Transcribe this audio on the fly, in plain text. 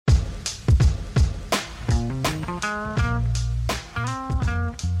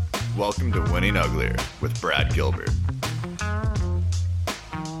welcome to Winning Uglier with Brad Gilbert.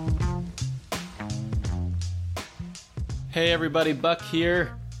 Hey everybody, Buck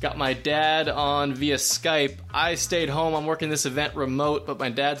here. Got my dad on via Skype. I stayed home. I'm working this event remote, but my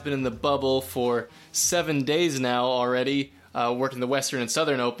dad's been in the bubble for 7 days now already, working the Western and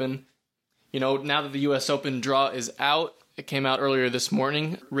Southern Open. You know, now that the U.S. Open draw is out, it came out earlier this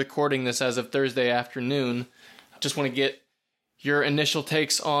morning, recording this as of Thursday afternoon. I just want to get your initial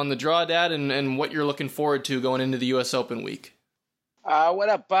takes on the draw, Dad, and what you're looking forward to going into the U.S. Open week. What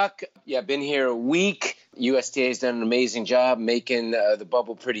up, Buck? Yeah, been here a week. USTA has done an amazing job making the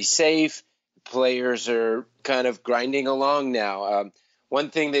bubble pretty safe. Players are kind of grinding along now.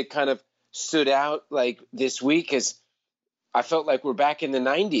 One thing that kind of stood out like this week is I felt like we're back in the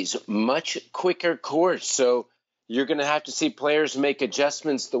 90s, much quicker course. So you're going to have to see players make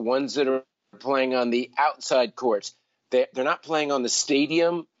adjustments, the ones that are playing on the outside courts. They're not playing on the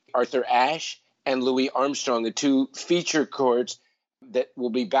stadium, Arthur Ashe and Louis Armstrong, the two feature courts that will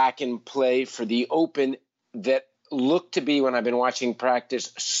be back in play for the Open that look to be, when I've been watching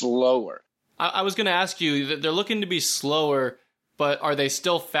practice, slower. I was going to ask you, that they're looking to be slower, but are they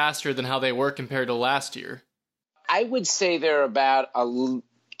still faster than how they were compared to last year? I would say they're about a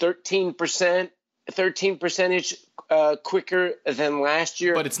 13 percentage quicker than last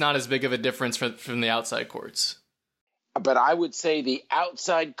year. But it's not as big of a difference from the outside courts. But I would say the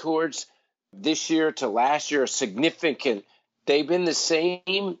outside courts this year to last year are significant. They've been the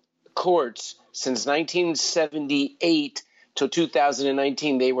same courts since 1978 till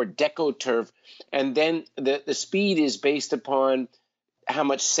 2019. They were DecoTurf. And then the speed is based upon how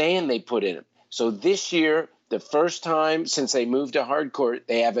much sand they put in them. So this year, the first time since they moved to hard court,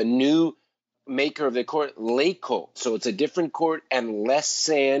 they have a new maker of the court, Laykold. So it's a different court and less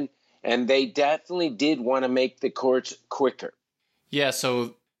sand. And they definitely did want to make the courts quicker. Yeah,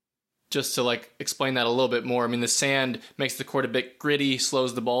 so just to explain that a little bit more, I mean, the sand makes the court a bit gritty,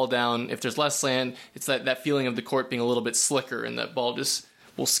 slows the ball down. If there's less sand, it's that feeling of the court being a little bit slicker and that ball just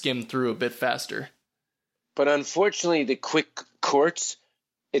will skim through a bit faster. But unfortunately, the quick courts,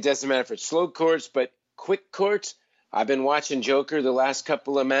 it doesn't matter if it's slow courts, but quick courts, I've been watching Joker the last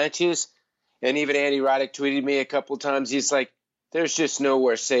couple of matches, and even Andy Roddick tweeted me a couple times. He's like, there's just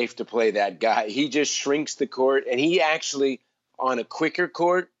nowhere safe to play that guy. He just shrinks the court, and he actually, on a quicker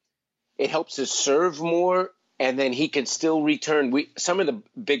court, it helps us serve more, and then he can still return. Some of the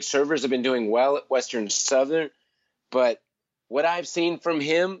big servers have been doing well at Western Southern, but what I've seen from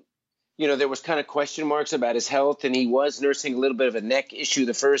him, you know, there was kind of question marks about his health, and he was nursing a little bit of a neck issue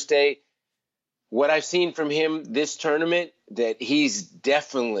the first day. What I've seen from him this tournament, that he's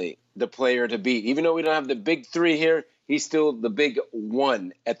definitely the player to beat. Even though we don't have the big three here, he's still the big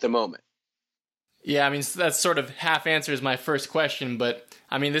one at the moment. Yeah, I mean, that sort of half answers my first question, but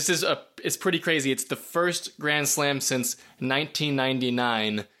I mean, it's pretty crazy. It's the first Grand Slam since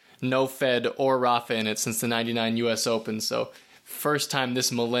 1999, no Fed or Rafa in it since the 99 U.S. Open. So first time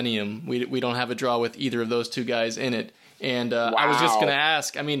this millennium, we don't have a draw with either of those two guys in it. And wow. I was just going to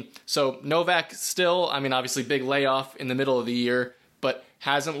ask, I mean, so Novak still, I mean, obviously big layoff in the middle of the year, but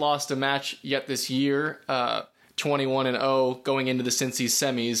hasn't lost a match yet this year, 21-0 going into the Cincy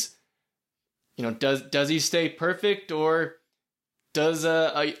semis. You know, does he stay perfect, or does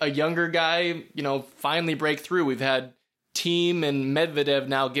a younger guy, you know, finally break through? We've had Thiem and Medvedev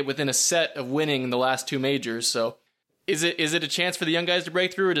now get within a set of winning in the last two majors. So is it a chance for the young guys to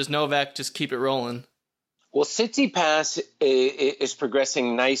break through, or does Novak just keep it rolling? Well, Tsitsipas is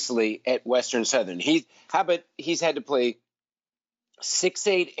progressing nicely at Western Southern. He's had to play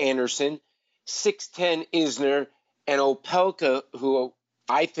 6'8" Anderson, 6'10" Isner, and Opelka, who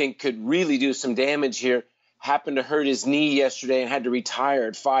I think could really do some damage here, happened to hurt his knee yesterday and had to retire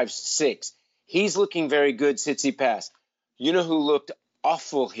at 5'6". He's looking very good, Tsitsipas. You know who looked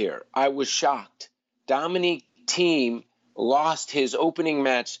awful here? I was shocked. Dominic Thiem lost his opening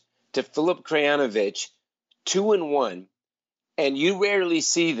match to Filip Krajinovic, 2-1, and you rarely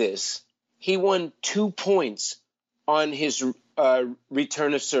see this. He won 2 points on his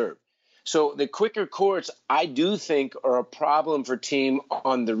return of serve. So the quicker courts, I do think, are a problem for Thiem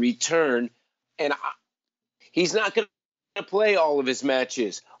on the return. And he's not going to play all of his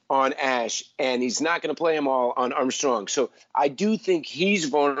matches on Ashe, and he's not going to play them all on Armstrong. So I do think he's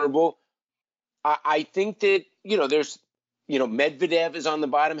vulnerable. I think that, Medvedev is on the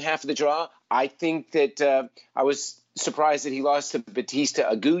bottom half of the draw. I think that I was surprised that he lost to Bautista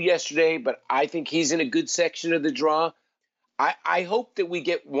Agut yesterday, but I think he's in a good section of the draw. I hope that we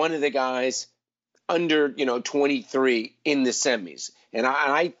get one of the guys under, 23 in the semis. And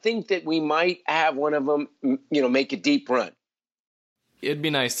I think that we might have one of them, make a deep run. It'd be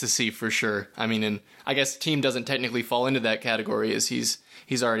nice to see for sure. I mean, and I guess Thiem doesn't technically fall into that category as he's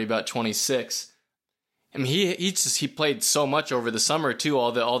already about 26. I mean, he played so much over the summer too.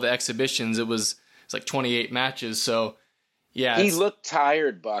 All the exhibitions. It's like 28 matches. So yeah, he looked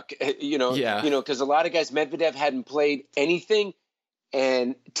tired, Buck. Because a lot of guys, Medvedev hadn't played anything,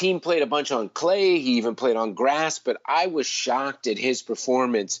 and Thiem played a bunch on clay. He even played on grass. But I was shocked at his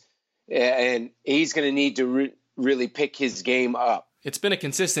performance, and he's going to need to really pick his game up. It's been a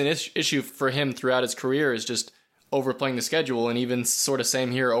consistent issue for him throughout his career, is just overplaying the schedule, and even sort of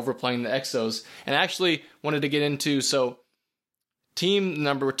same here, overplaying the Exos. And I actually wanted to get into, so Thiem,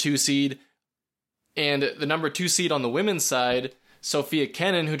 number 2 seed, and the number 2 seed on the women's side, Sofia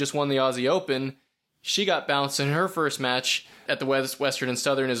Kenin, who just won the Aussie Open, she got bounced in her first match at the Western and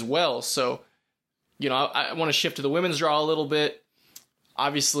Southern as well. So, I want to shift to the women's draw a little bit.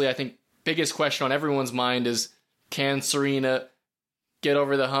 Obviously, I think biggest question on everyone's mind is, can Serena get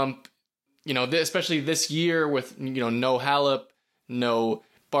over the hump? Especially this year with, no Halep, no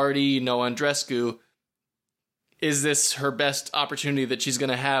Barty, no Andreescu. Is this her best opportunity that she's going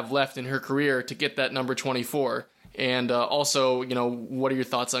to have left in her career to get that number 24? And also, what are your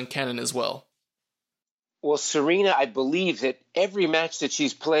thoughts on Kenin as well? Well, Serena, I believe that every match that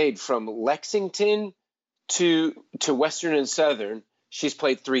she's played from Lexington to Western and Southern, she's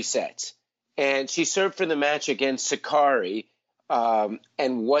played 3 sets. And she served for the match against Sakkari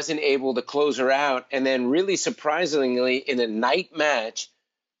and wasn't able to close her out. And then really surprisingly, in a night match,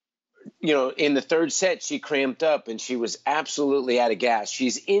 in the 3rd set, she cramped up and she was absolutely out of gas.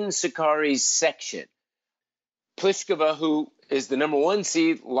 She's in Sakkari's section. Pliskova, who is the number 1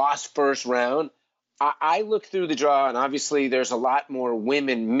 seed, lost first round. I looked through the draw, and obviously there's a lot more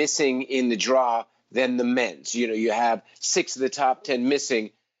women missing in the draw than the men's. You have 6 of the top 10 missing.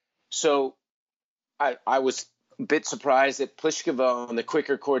 So I was a bit surprised that Pliskova on the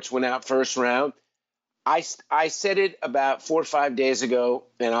quicker courts went out first round. I said it about 4 or 5 days ago,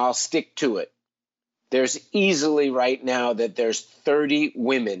 and I'll stick to it. There's easily right now that there's 30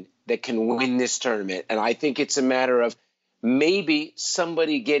 women that can win this tournament. And I think it's a matter of maybe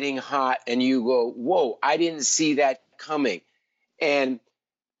somebody getting hot and you go, whoa, I didn't see that coming. And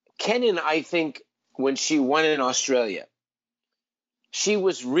Kenin, I think when she won in Australia, she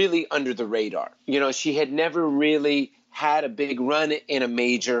was really under the radar. She had never really had a big run in a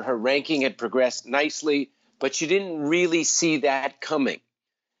major. Her ranking had progressed nicely, but you didn't really see that coming.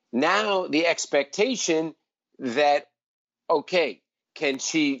 Now the expectation that, okay, can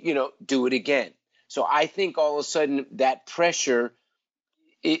she, do it again? So I think all of a sudden that pressure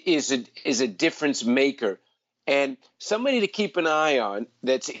is a difference maker. And somebody to keep an eye on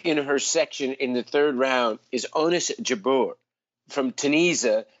that's in her section in the 3rd round is Ons Jabeur from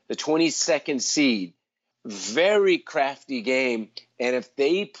Tunisia, the 22nd seed. Very crafty game. And if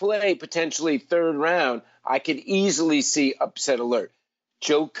they play potentially 3rd round, I could easily see upset alert.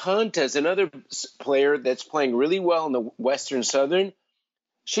 Jo Konta is another player that's playing really well in the Western Southern.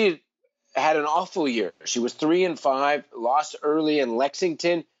 She had an awful year. She was 3-5, lost early in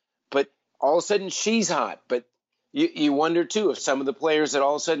Lexington, but all of a sudden she's hot. But you wonder, too, if some of the players that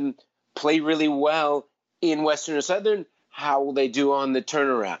all of a sudden play really well in Western or Southern, how will they do on the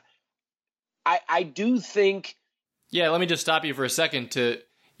turnaround? I do think... Yeah, let me just stop you for a second to,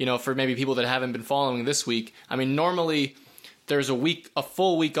 for maybe people that haven't been following this week. I mean, normally there's a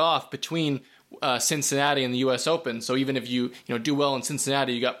full week off between Cincinnati and the U.S. Open. So even if you do well in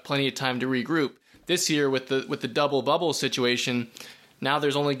Cincinnati, you got plenty of time to regroup. This year with the double bubble situation, now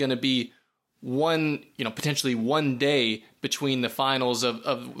there's only going to be potentially one day between the finals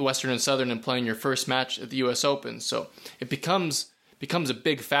of Western and Southern and playing your first match at the U.S. Open. So it becomes a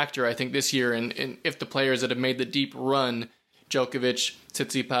big factor, I think, this year. And if the players that have made the deep run, Djokovic,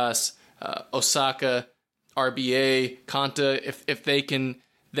 Tsitsipas, Osaka, RBA, Konta, if they can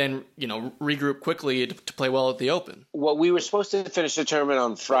then, regroup quickly to play well at the Open. Well, we were supposed to finish the tournament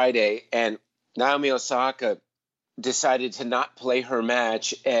on Friday, and Naomi Osaka decided to not play her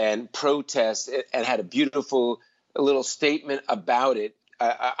match and protest and had a beautiful little statement about it.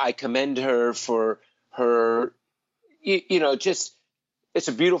 I commend her for her, just it's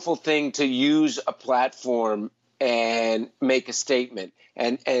a beautiful thing to use a platform and make a statement.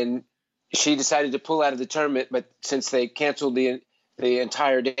 And she decided to pull out of the tournament, but since they canceled the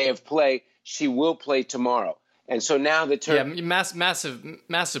entire day of play, she will play tomorrow. And so now the tournament... Yeah,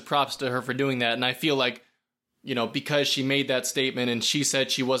 massive props to her for doing that. And I feel like, because she made that statement and she said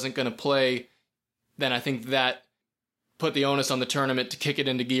she wasn't going to play, then I think that put the onus on the tournament to kick it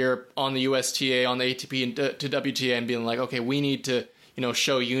into gear on the USTA, on the ATP, and to WTA, and being like, okay, we need to,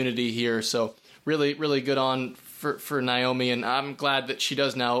 show unity here. So really, really good on for Naomi, and I'm glad that she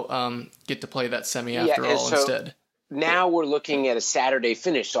does now get to play that semi after all instead. Now we're looking at a Saturday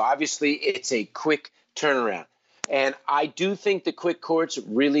finish, so obviously it's a quick turnaround. And I do think the quick courts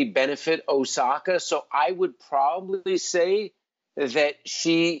really benefit Osaka, so I would probably say that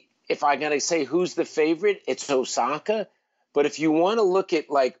if I got to say who's the favorite, it's Osaka. But if you want to look at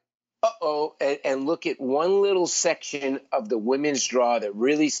and look at one little section of the women's draw that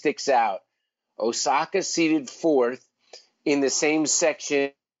really sticks out, Osaka seated 4th in the same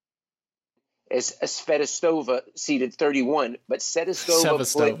section as Svetoslava, seated 31. But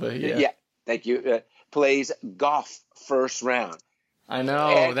Svetoslava thank you, plays Gauff first round. I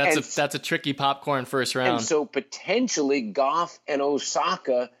know, that's a tricky popcorn first round. And so potentially Gauff and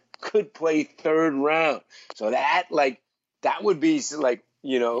Osaka could play third round. So that would be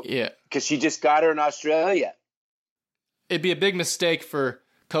because she just got her in Australia. It'd be a big mistake for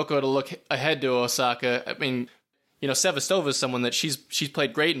Coco to look ahead to Osaka. I mean, Sevastova is someone that she's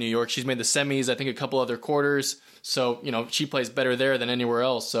played great in New York. She's made the semis, I think a couple other quarters. So, she plays better there than anywhere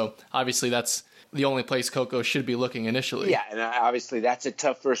else. So obviously that's the only place Coco should be looking initially. Yeah, and obviously that's a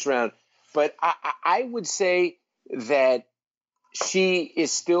tough first round. But I would say that she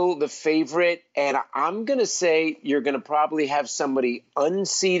is still the favorite, and I'm going to say you're going to probably have somebody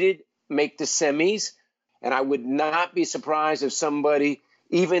unseeded make the semis, and I would not be surprised if somebody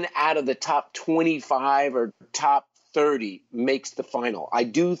even out of the top 25 or top 30 makes the final. I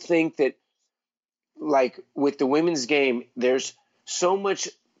do think that, with the women's game, there's so much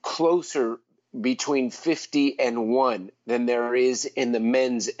closer between 50 and 1 than there is in the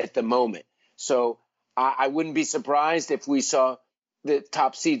men's at the moment. So I wouldn't be surprised if we saw the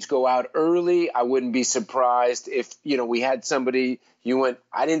top seeds go out early. I wouldn't be surprised if, we had somebody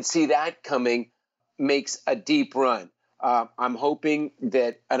I didn't see that coming, makes a deep run. I'm hoping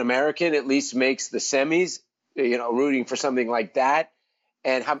that an American at least makes the semis, rooting for something like that.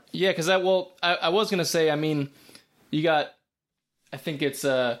 And because I was going to say, I mean, you got, I think it's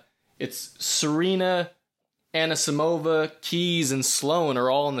Serena, Anisimova, Keys, and Sloane are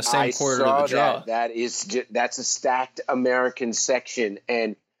all in the same quarter of the draw. That's a stacked American section,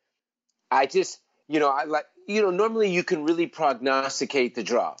 and I just normally you can really prognosticate the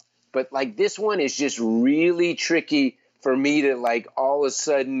draw, but this one is just really tricky for me to all of a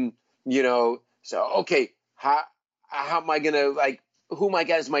sudden so okay, how am I gonna who am I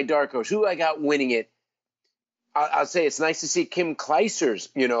got as my dark horse? Who I got winning it? I'll say it's nice to see Kim Clijsters,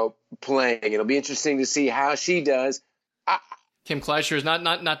 playing. It'll be interesting to see how she does. Kim Clijsters,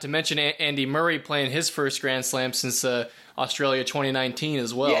 not to mention Andy Murray playing his first Grand Slam since Australia 2019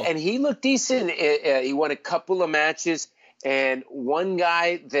 as well. Yeah, and he looked decent. He won a couple of matches, and one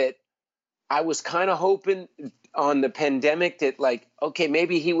guy that I was kind of hoping on the pandemic that okay,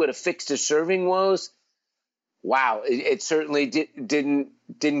 maybe he would have fixed his serving woes. Wow, it certainly didn't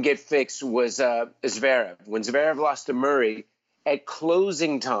get fixed was Zverev. When Zverev lost to Murray at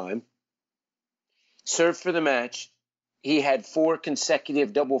closing time, served for the match, he had 4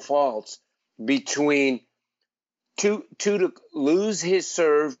 consecutive double faults between two to lose his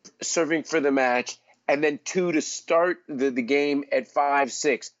serving for the match, and then 2 to start the game at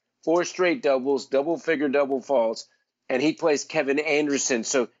 5-6. 4 straight doubles, double-figure double faults, and he plays Kevin Anderson.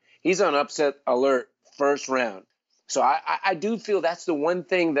 So he's on upset alert first round. So I do feel that's the one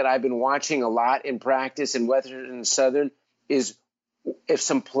thing that I've been watching a lot in practice in Western and Southern is if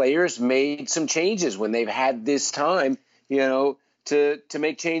some players made some changes when they've had this time, to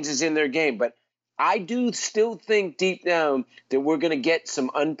make changes in their game. But I do still think deep down that we're going to get some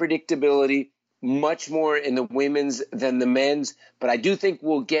unpredictability, much more in the women's than the men's. But I do think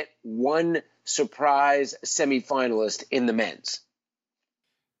we'll get one surprise semifinalist in the men's.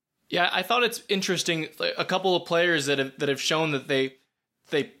 Yeah, I thought it's interesting. A couple of players that have shown that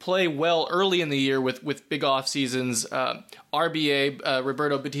they play well early in the year with big off seasons. RBA,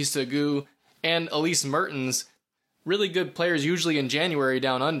 Roberto Batista Agut, and Elise Mertens, really good players usually in January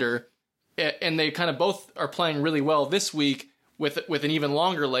down under, and they kind of both are playing really well this week with an even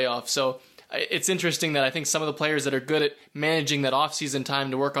longer layoff. So it's interesting that I think some of the players that are good at managing that off season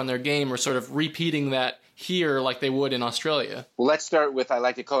time to work on their game are sort of repeating that here like they would in Australia. Well, let's start with, I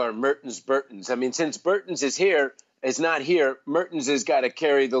like to call her Mertens. I mean, since Mertens is not here, Mertens has got to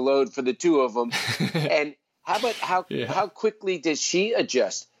carry the load for the two of them. And how about how quickly does she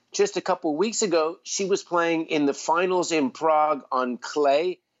adjust? Just a couple weeks ago, she was playing in the finals in Prague on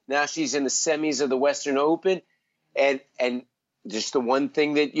clay. Now she's in the semis of the Western Open. And just the one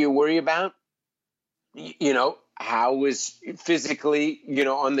thing that you worry about, how is physically,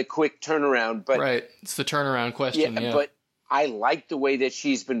 on the quick turnaround. But right. It's the turnaround question. Yeah. But I like the way that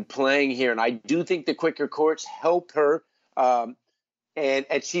she's been playing here, and I do think the quicker courts help her. And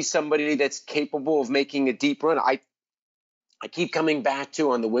she's somebody that's capable of making a deep run. I keep coming back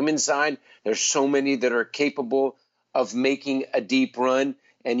to, on the women's side, there's so many that are capable of making a deep run,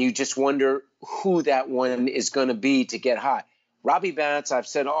 and you just wonder who that one is going to be to get hot. Robbie Batts, I've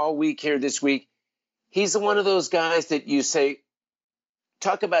said all week here this week, he's one of those guys that you say,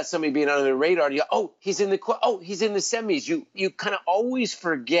 talk about somebody being on the radar. You go, he's in the semis. You kind of always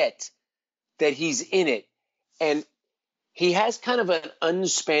forget that he's in it. And he has kind of an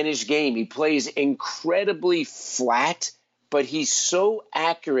un-Spanish game. He plays incredibly flat, but he's so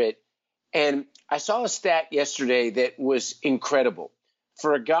accurate. And I saw a stat yesterday that was incredible.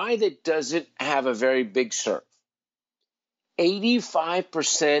 For a guy that doesn't have a very big serve,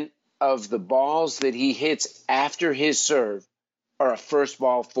 85% of the balls that he hits after his serve are a first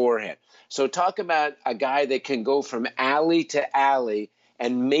ball forehand. So talk about a guy that can go from alley to alley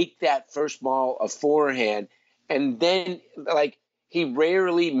and make that first ball a forehand. And then, like, he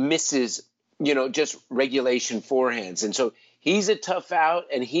rarely misses, just regulation forehands. And so he's a tough out,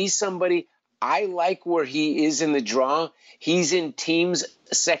 and he's somebody I like where he is in the draw. He's in Team's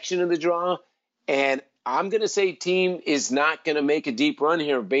section of the draw, and I'm going to say Team is not going to make a deep run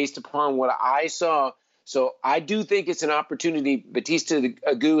here based upon what I saw. So I do think it's an opportunity. Batista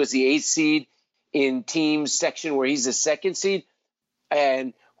Agut is the 8th seed in Team's section where he's the 2nd seed.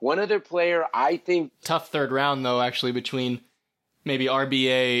 And one other player, I think... Tough third round, though, actually, between maybe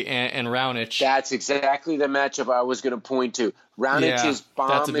RBA and Raonic. That's exactly the matchup I was going to point to. Raonic is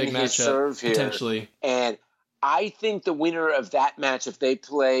bombing his serve here. Potentially. And I think the winner of that match, if they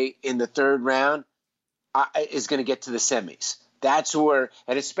play in the third round, is going to get to the semis. That's where,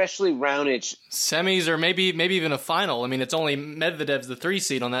 and especially Raonic. Semis or maybe even a final. I mean, it's only Medvedev's the 3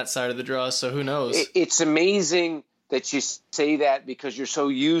 seed on that side of the draw, so who knows? It's amazing that you say that because you're so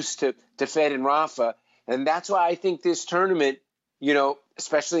used to Fed and Rafa. And that's why I think this tournament,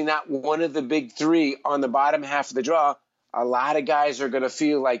 especially not one of the big 3 on the bottom half of the draw, a lot of guys are going to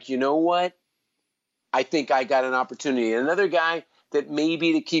feel like, you know what? I think I got an opportunity. Another guy that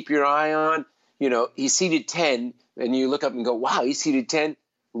maybe to keep your eye on, he's seeded 10, and you look up and go, wow, he's seeded 10,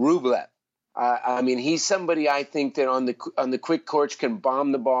 Rublev. I mean, he's somebody I think that on the quick courts can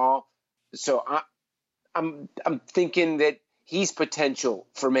bomb the ball. So I'm thinking that he's potential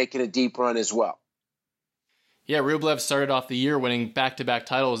for making a deep run as well. Yeah, Rublev started off the year winning back-to-back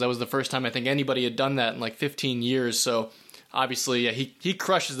titles. That was the first time I think anybody had done that in like 15 years. So obviously, yeah, he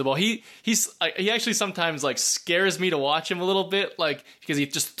crushes the ball. He actually sometimes like scares me to watch him a little bit, like because he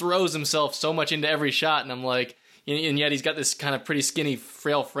just throws himself so much into every shot, and I'm like, and yet he's got this kind of pretty skinny,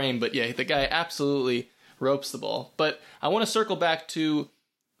 frail frame. But yeah, the guy absolutely ropes the ball. But I want to circle back to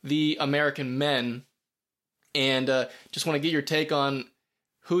the American men, and just want to get your take on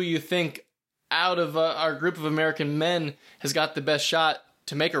who you think out of our group of American men has got the best shot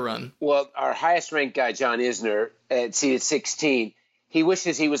to make a run. Well, our highest ranked guy, John Isner, at seeded 16, he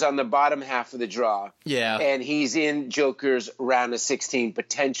wishes he was on the bottom half of the draw. Yeah. And he's in Joker's round of 16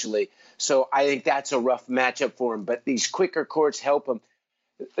 potentially. So I think that's a rough matchup for him. But these quicker courts help him.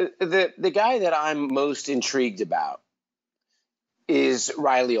 The guy that I'm most intrigued about is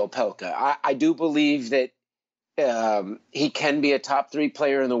Riley Opelka. I do believe that he can be a top 3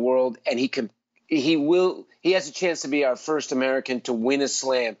 player in the world, and he has a chance to be our first American to win a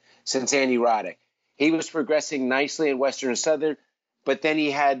slam since Andy Roddick. He was progressing nicely in Western and Southern, but then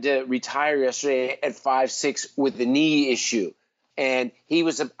he had to retire yesterday at 5'6" with the knee issue. And he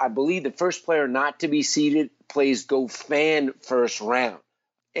was, I believe, the first player not to be seeded, plays Goffin first round.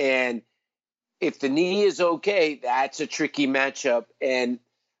 And if the knee is okay, that's a tricky matchup. And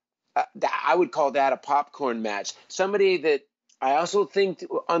I would call that a popcorn match. Somebody that I also think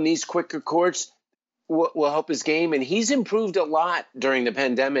on these quicker courts will help his game, and he's improved a lot during the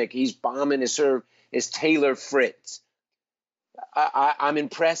pandemic. He's bombing his serve, is Taylor Fritz. I'm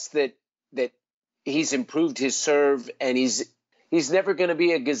impressed that he's improved his serve, and he's never going to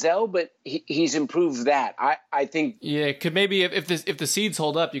be a gazelle, but he's improved that. I think. Yeah, it could maybe if the seeds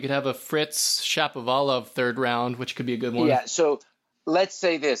hold up, you could have a Fritz Shapovalov third round, which could be a good one. Yeah, so let's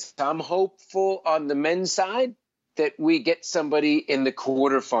say this: I'm hopeful on the men's side that we get somebody in the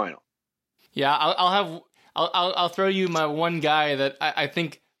quarterfinal. Yeah, I'll throw you my one guy that I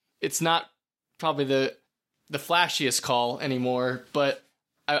think it's not probably the flashiest call anymore, but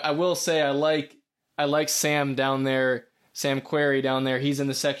I will say I like Sam down there, Sam Querrey down there. He's in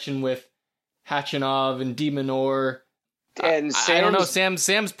the section with Khachanov and Demonor. And I don't know.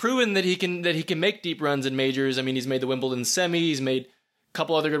 Sam's proven that he can make deep runs in majors. I mean, he's made the Wimbledon semi. He's made a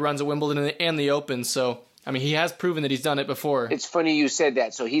couple other good runs at Wimbledon and the Open. So I mean, he has proven that he's done it before. It's funny you said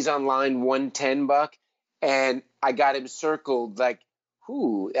that. So he's on line 110, Buck, and I got him circled like,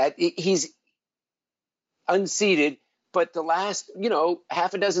 he's unseated, but the last,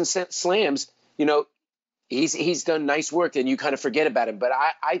 half a dozen slams, he's done nice work, and you kind of forget about him. But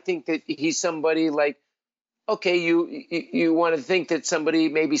I think that he's somebody like, okay, you want to think that somebody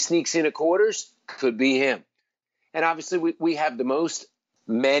maybe sneaks in at quarters? Could be him. And obviously we have the most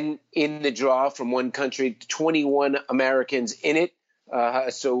men in the draw from one country, 21 Americans in it.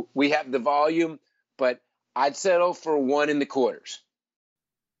 So we have the volume, but I'd settle for one in the quarters.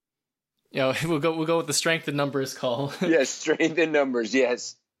 We'll go with the strength in numbers call. Yes, strength in numbers,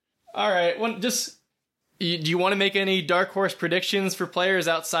 yes. All right, do you want to make any dark horse predictions for players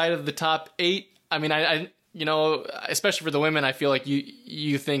outside of the top 8? I mean, I especially for the women, I feel like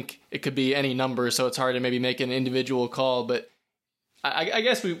you think it could be any number, so it's hard to maybe make an individual call. But I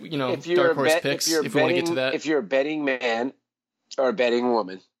guess we, dark horse picks if we want to get to that. If you're a betting man or a betting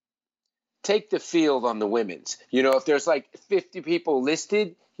woman, take the field on the women's. If there's like 50 people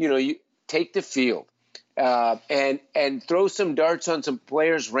listed, you take the field and throw some darts on some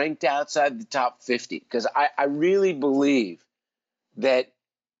players ranked outside the top 50, because I really believe that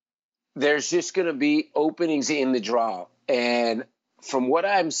there's just going to be openings in the draw. And from what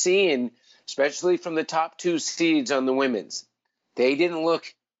I'm seeing, especially from the top 2 seeds on the women's, they didn't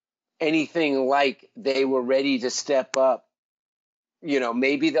look anything like they were ready to step up.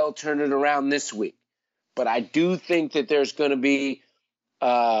 Maybe they'll turn it around this week. But I do think that there's going to be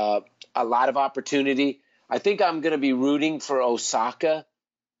a lot of opportunity. I think I'm going to be rooting for Osaka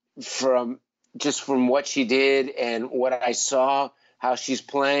from what she did and what I saw, how she's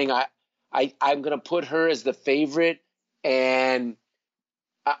playing. I'm going to put her as the favorite. And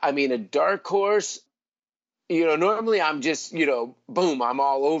I mean, a dark horse, normally I'm just, boom, I'm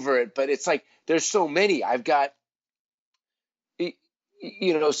all over it. But it's like there's so many. I've got,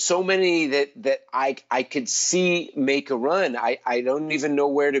 so many that I could see make a run. I don't even know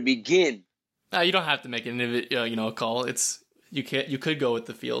where to begin. You don't have to make a call. You could go with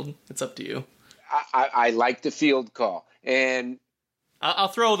the field. It's up to you. I like the field call. And I'll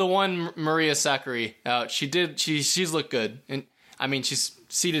throw the one Maria Sakkari out. She's looked good. And I mean, she's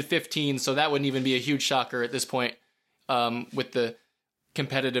seeded 15, so that wouldn't even be a huge shocker at this point with the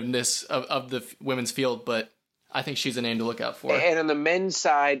competitiveness of the women's field. But I think she's a name to look out for. And on the men's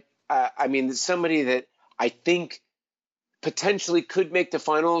side, somebody that I think potentially could make the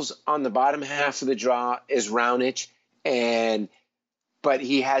finals on the bottom half of the draw is Raonic. But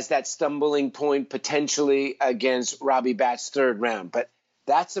he has that stumbling point potentially against Robbie Batts' third round. But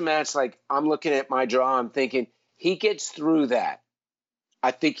that's a match like I'm looking at my draw. I'm thinking he gets through that.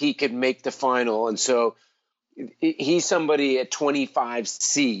 I think he could make the final. And so he's somebody at 25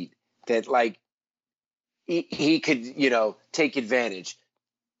 seed that like he could, take advantage.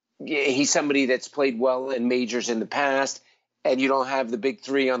 He's somebody that's played well in majors in the past, and you don't have the big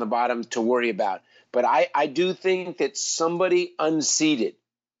 3 on the bottom to worry about. But I do think that somebody unseeded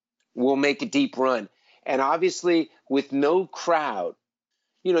will make a deep run. And obviously, with no crowd,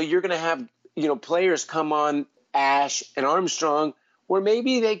 you're going to have, players come on Ash and Armstrong where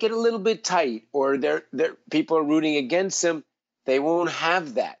maybe they get a little bit tight or they're people are rooting against them. They won't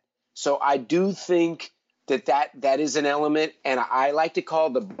have that. So I do think that is an element. And I like to call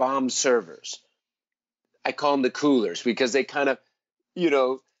the bomb servers. I call them the coolers because they kind of,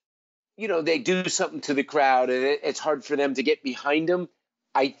 they do something to the crowd and it's hard for them to get behind them.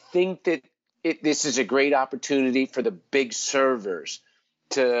 I think that this is a great opportunity for the big servers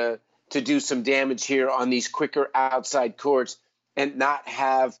to do some damage here on these quicker outside courts and not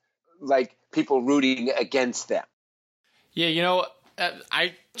have like people rooting against them. Yeah,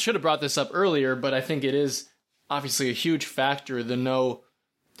 I should have brought this up earlier, but I think it is obviously a huge factor, the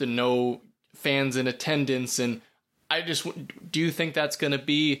no fans in attendance. And do you think that's going to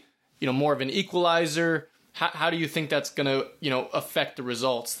be, more of an equalizer? How do you think that's going to, affect the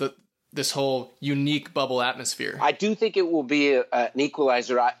results, this whole unique bubble atmosphere? I do think it will be an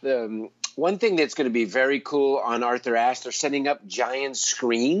equalizer. One thing that's going to be very cool on Arthur Ashe, they're setting up giant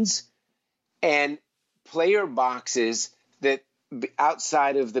screens and player boxes that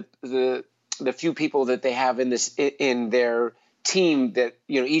outside of the few people that they have in their team that,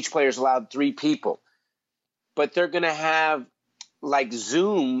 each player's allowed 3 people. But they're going to have like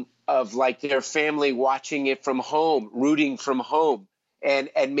Zoom of like their family watching it from home, rooting from home, and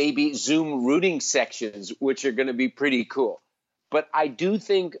maybe Zoom rooting sections, which are going to be pretty cool. But I do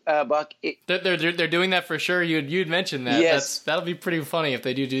think, Buck, they're doing that for sure. You'd mentioned that. Yes, that'll be pretty funny if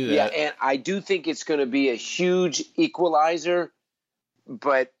they do that. Yeah, and I do think it's going to be a huge equalizer.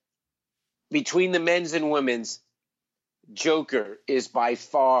 But between the men's and women's, Joker is by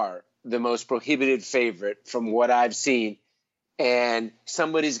far the most prohibited favorite from what I've seen. And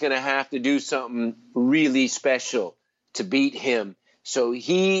somebody's going to have to do something really special to beat him. So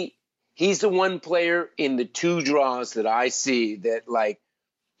he's the one player in the two draws that I see that, like,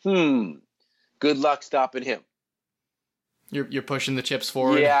 good luck stopping him. You're pushing the chips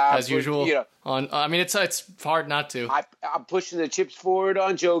forward as usual. You know, I mean, it's hard not to. I'm pushing the chips forward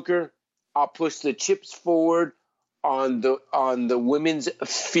on Joker. I'll push the chips forward on the women's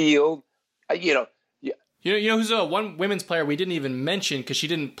field. You know who's one women's player we didn't even mention because she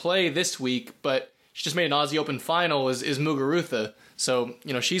didn't play this week, but she just made an Aussie Open final is Muguruza. So,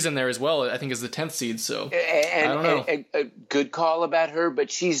 she's in there as well, I think, as the 10th seed. So, I don't know. A good call about her,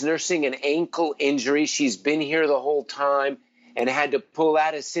 but she's nursing an ankle injury. She's been here the whole time and had to pull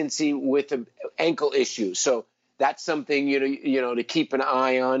out of Cincy with an ankle issue. So that's something, to keep an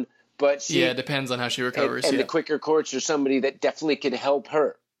eye on. But it depends on how she recovers. And the quicker courts are somebody that definitely can help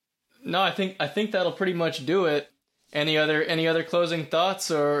her. No, I think that'll pretty much do it. Any other closing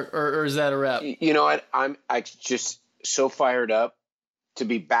thoughts, or is that a wrap? You know what? I'm just so fired up to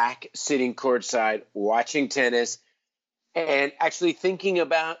be back sitting courtside watching tennis and actually thinking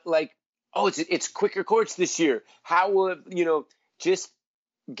about, like, it's quicker courts this year. How will it, just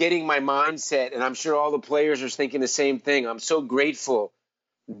getting my mindset, and I'm sure all the players are thinking the same thing. I'm so grateful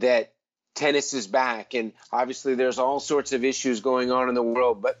that tennis is back, and obviously there's all sorts of issues going on in the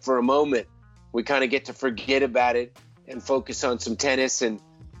world, but for a moment we kind of get to forget about it and focus on some tennis. And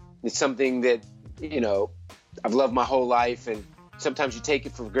it's something that I've loved my whole life, and sometimes you take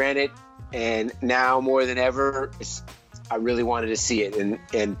it for granted, and now more than ever I really wanted to see it,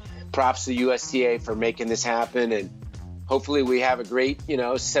 and props to USTA for making this happen, and hopefully we have a great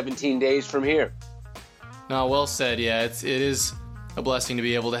 17 days from here. No, well said. Yeah, it is a blessing to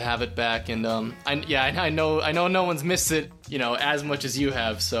be able to have it back, and I know no one's missed it as much as you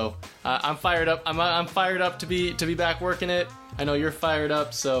have. So I'm fired up. I'm fired up to be back working it. I know you're fired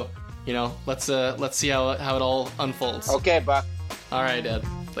up. So let's see how it all unfolds. Okay, Buck. All right, Ed.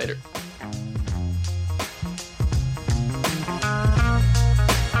 Later.